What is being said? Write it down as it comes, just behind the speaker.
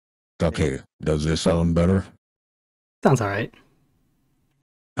Okay, does this sound better? Sounds alright.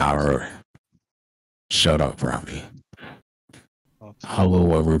 Alright. Shut up, Rami.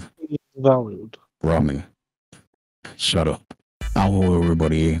 Hello, Valid. Rami. Shut up. Hello,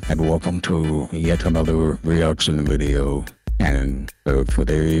 everybody, and welcome to yet another reaction video. And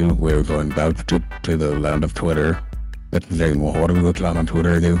today we're going back to the land of Twitter. What do we look like on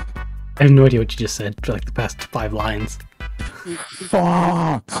Twitter again? I have no idea what you just said for like the past 5 lines.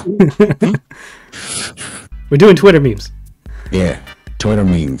 Fuck! We're doing Twitter memes. Yeah, Twitter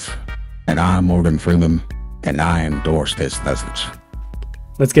memes. And I'm Morgan Freeman, and I endorse this message.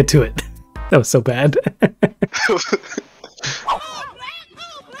 Let's get to it. That was so bad. Oh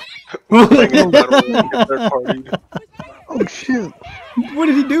shit! What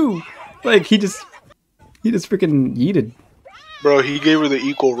did he do? Like he just freaking yeeted. Bro, he gave her the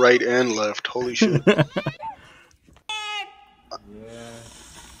equal right and left. Holy shit.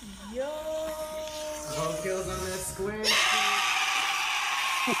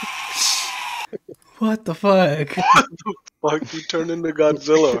 What the fuck? What the fuck? He turned into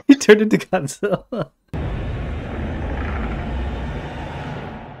Godzilla. He turned into Godzilla.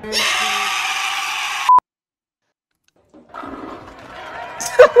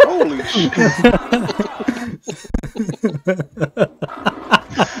 Holy shit.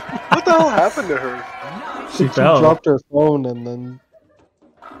 What the hell happened to her? She She fell. dropped her phone and then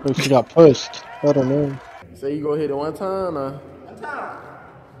she got pushed. I don't know. So you go hit it one time, or?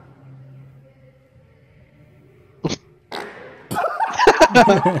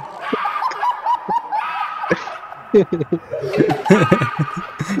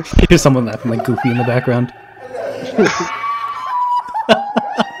 Here's someone laughing like Goofy in the background.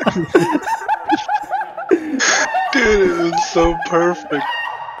 Dude, it was so perfect.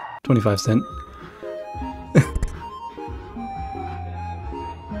 25 cent.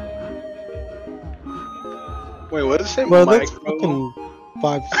 Wait, what is it? Well, that's Micro? fucking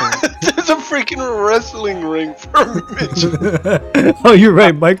 5 cents. There's a freaking wrestling ring for Mitch. Oh, you're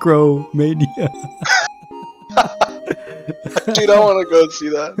right. Micro Mania. Dude, I want to go see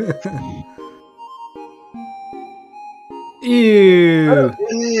that. Ew.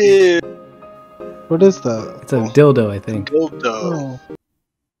 Ew. What is that? It's a dildo, I think. Dildo.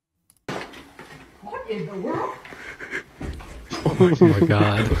 Oh, Oh my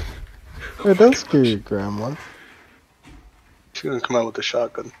god. it does scare your grandma. She's gonna come out with a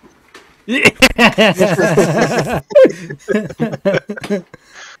shotgun.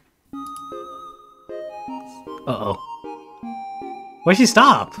 Uh-oh. Why'd she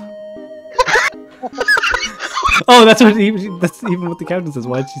stop? Oh, that's even what the captain says.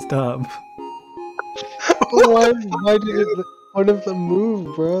 Why'd she stop? why did one of them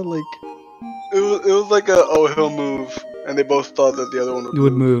move, bro? Like, It was like a he'll move, and they both thought that the other one would It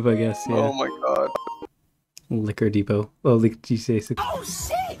would move, I guess, yeah. Oh my god. Liquor Depot. Oh, GTA 6. Oh,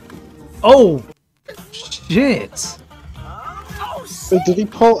 shit! Oh! Shit! wait, did he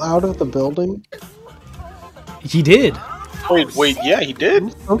pull out of the building? He did! Wait, yeah, he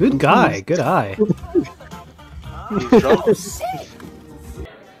did? Good guy, good eye. He's drunk.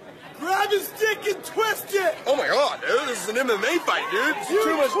 Grab his dick and twist it! Oh my god, dude, this is an MMA fight, dude. You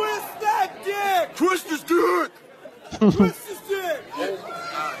twist that dick! Twist his dick! Twist his dick!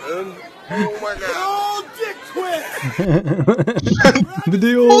 Oh my god. Oh, dick twist!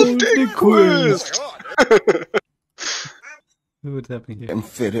 The old dick quiz! Twist. What's happening here? I'm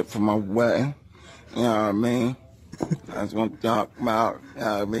fitted for my wedding. You know what I mean? I was gonna talk about, you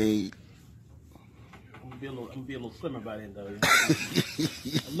know what I mean? I'm gonna be a little slimmer by then, though. A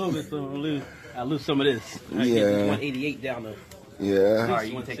little bit slimmer. I'll lose some of this. I get this Yeah. 188 down though. Yeah. Alright,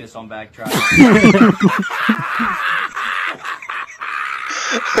 you can take this on back, try.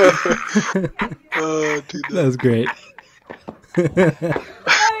 Dude, That was great.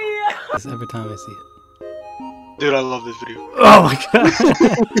 It's every time I see it. dude, I love this video. Oh my god!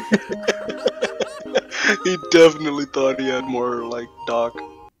 He definitely thought he had more, like, Doc.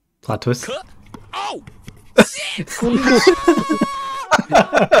 Plot twist. Oh! It's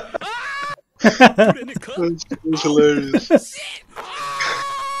hilarious.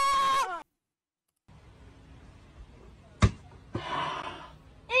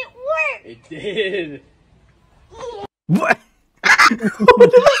 It did. What?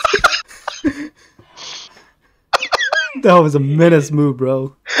 That was a menace move,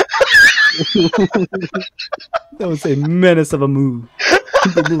 bro. That was a menace of a move.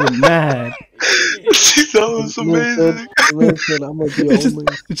 People moving mad. That was amazing. Listen, I'm gonna be only.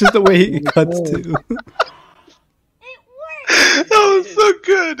 It's just the way he cuts too. That was so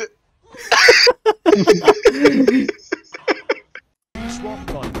good. Swamp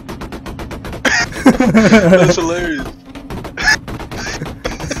Gun. That's hilarious.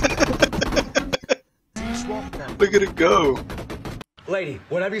 Look at it go. Lady,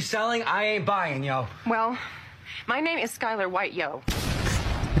 whatever you're selling, I ain't buying, yo. Well, my name is Skylar White, yo.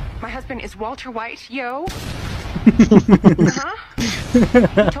 My husband is Walter White, yo. Uh-huh.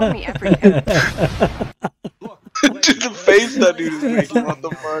 He told me everything. To the face that dude is making. What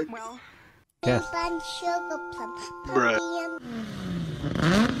the fuck? Well, Yes. Bruh.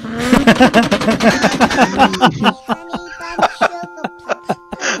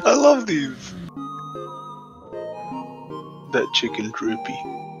 I love these. That chicken drippy.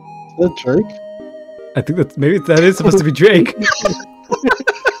 Is that Drake? I think that is supposed to be Drake.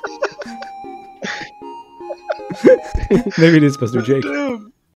 Maybe it is supposed to be Drake.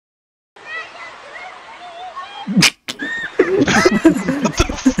 Damn.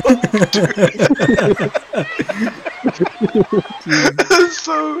 It's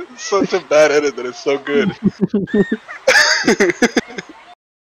so such a bad edit that it's so good.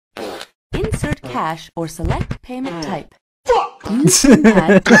 Insert cash or select payment type. Use PIN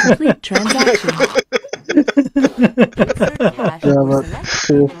pad to complete transaction. Insert cash Yeah, or but select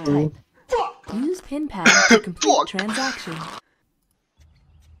seriously. payment type. Use PIN pad to complete transaction.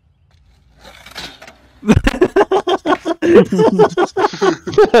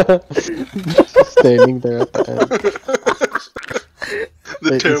 Just standing there at the end.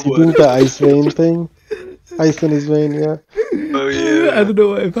 The Wait, is he terrible doing edit. the ice vein thing? Ice in his vein, yeah. Oh yeah. I don't know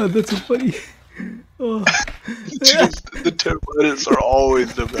why I found that so funny. Oh, Just, the terrible edits are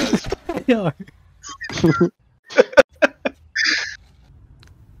always the best. yeah.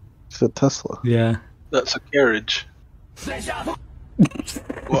 It's a Tesla. Yeah. That's a carriage.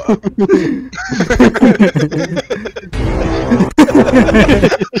 What?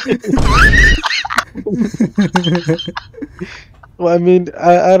 Well, I mean,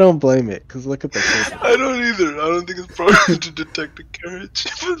 I don't blame it, because look at the face. I don't either. I don't think it's programmed to detect a carriage.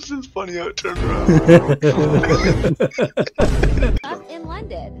 It's just funny how it turned around. Up in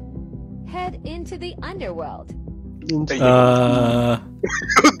London. Head into the underworld. What the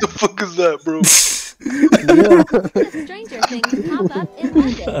fuck is that, bro? Stranger things pop up in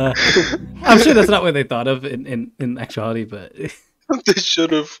London. I'm sure that's not what they thought of in actuality, but They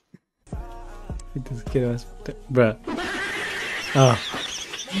should have. this kid was, bruh. Oh,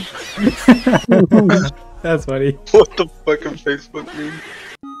 that's funny. What the fucking Facebook meme?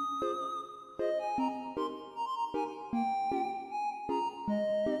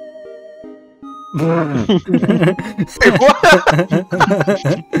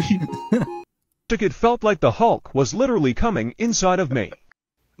 It felt like the Hulk was literally coming inside of me.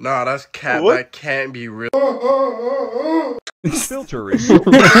 Nah, that's cat. What? That can't be real. Filter is so it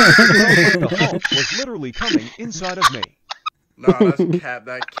felt like the Hulk was literally coming inside of me. Nah, that's cat.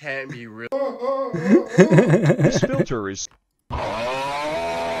 That can't be real. This filter is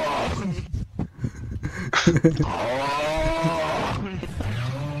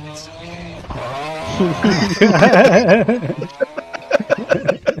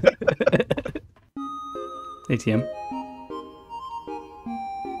ATM.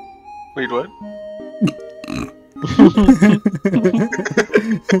 Wait, what? Is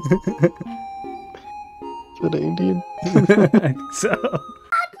that an Indian? I think so. Hat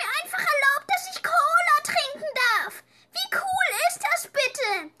mir einfach erlaubt, dass ich Cola trinken darf. Wie cool ist das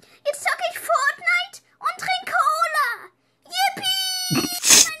bitte? Jetzt zocke ich Fortnite und trinke Cola. Yippie!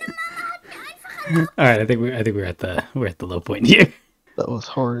 Meine Mama hat mir einfach erlaubt. All right, I think we're at the low point here. That was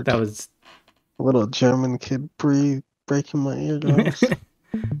hard. That was a little German kid breaking my eardrums.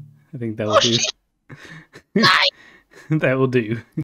 I think that will do. That will do.